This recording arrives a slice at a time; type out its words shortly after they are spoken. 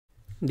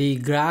the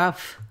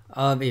graph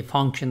of a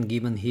function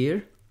given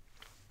here.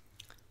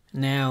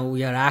 Now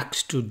we are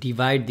asked to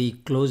divide the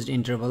closed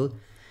interval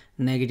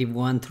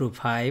 -1 through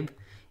 5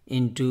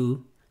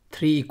 into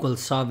 3 equal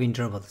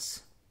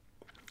subintervals.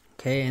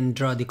 Okay, and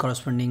draw the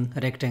corresponding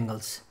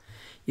rectangles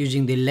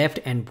using the left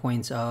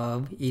endpoints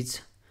of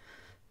each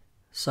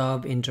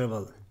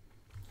subinterval.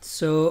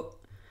 So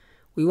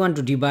we want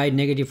to divide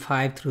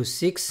 -5 through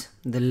 6,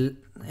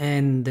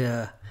 and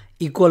the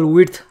equal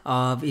width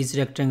of each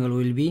rectangle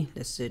will be,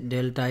 let's say,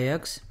 delta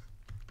x.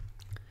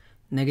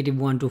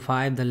 -1 to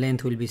 5, the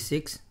length will be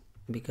 6,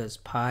 because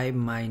 5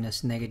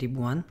 minus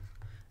 -1,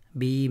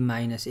 b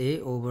minus a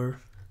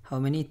over how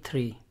many?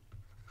 3.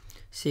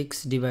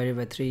 6 divided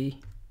by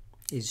 3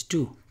 is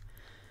 2.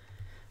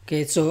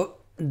 Okay, so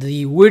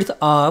the width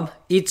of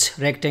each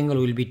rectangle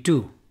will be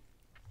 2.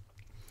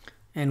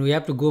 And we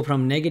have to go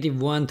from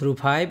 -1 through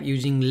 5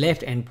 using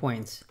left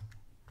endpoints.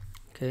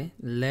 Okay,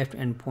 left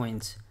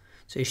endpoints.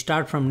 So you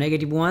start from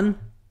 -1,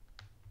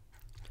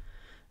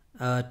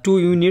 2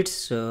 units,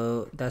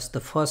 so that's the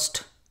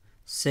first,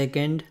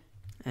 second,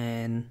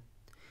 and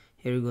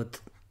here we go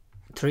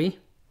 3,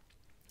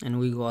 and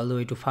we go all the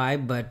way to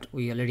 5, but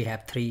we already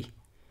have 3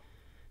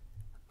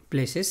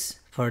 places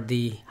for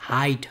the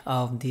height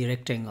of the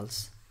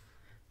rectangles.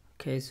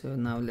 Okay, so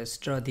now let's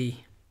draw the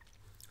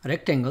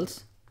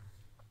rectangles.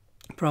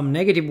 From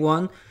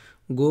 -1,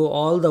 go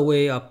all the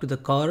way up to the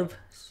curve,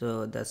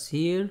 so that's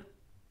here,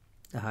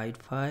 the height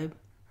 5,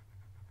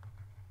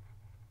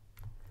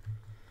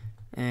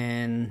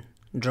 and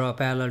draw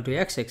parallel to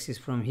x-axis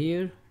from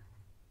here.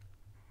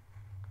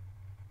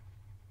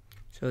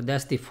 So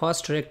that's the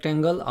first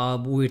rectangle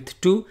of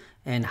width 2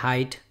 and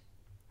height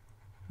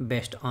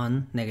based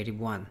on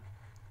 -1.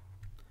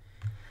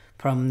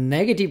 From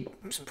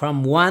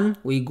 1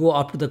 we go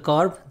up to the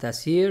curve,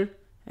 that's here,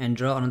 and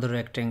draw another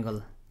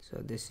rectangle. So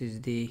this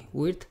is the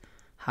width,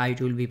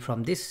 height will be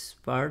from this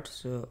part,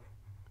 so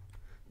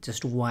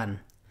just 1.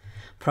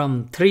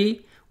 From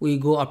 3 we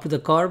go up to the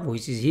curve,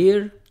 which is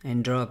here,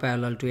 and draw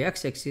parallel to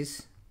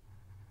x-axis,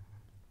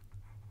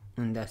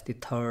 and that's the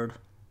third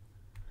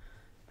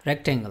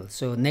rectangle.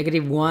 So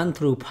 -1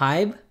 through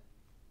 5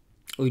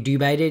 we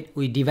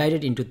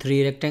divided into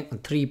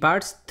 3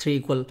 parts, 3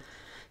 equal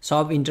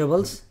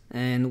subintervals,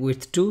 and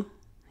width 2.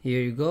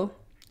 Here you go.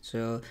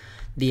 So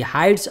the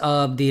heights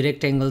of the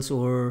rectangles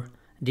were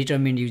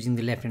determined using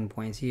the left hand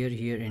points, here,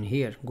 here, and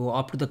here. Go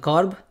up to the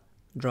curve,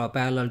 draw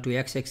parallel to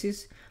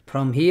x-axis.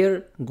 From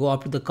here go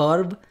up to the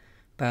curve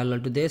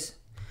parallel to this.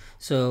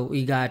 So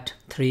we got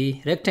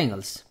 3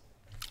 rectangles.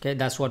 Okay,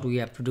 that's what we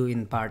have to do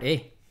in part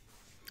A.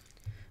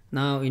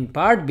 Now in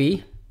part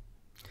B,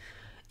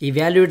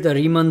 evaluate the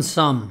Riemann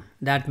sum.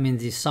 That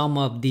means the sum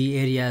of the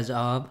areas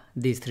of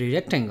these 3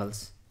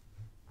 rectangles.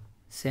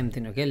 Same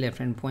thing, okay, left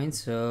hand points.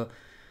 So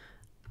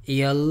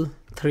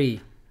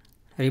L3,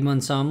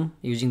 Riemann sum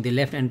using the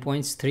left hand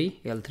points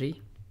 3,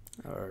 L3,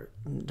 or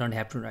don't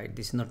have to write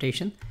this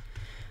notation.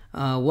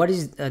 What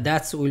is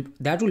that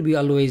will be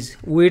always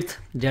width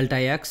delta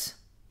x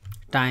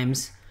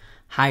times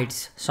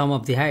heights, sum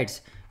of the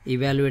heights.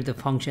 Evaluate the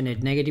function at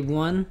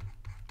 -1,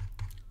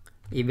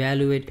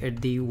 evaluate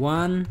at the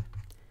 1,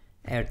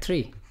 at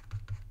 3.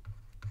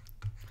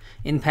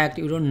 In fact,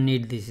 you don't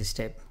need this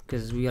step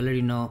because we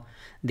already know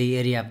the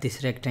area of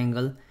this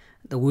rectangle.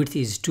 The width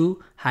is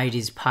 2, height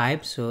is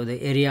 5, so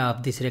the area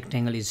of this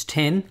rectangle is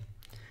 10.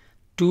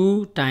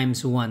 2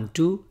 times 1,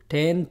 2,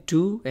 10,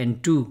 2,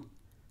 and 2,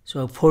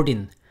 so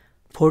 14.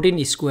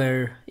 14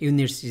 square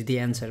units is the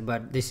answer,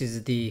 but this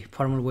is the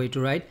formal way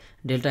to write.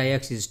 Delta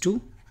x is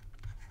 2.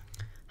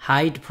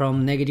 Height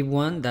from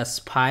 -1, that's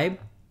 5,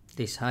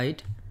 this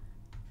height,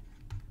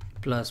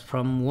 plus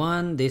from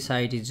 1, this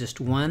height is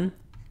just 1,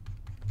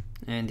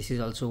 and this is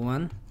also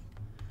 1.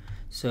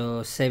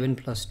 So 7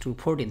 plus 2,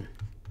 14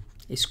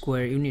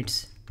 square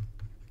units.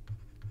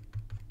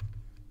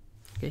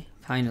 Okay,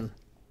 final.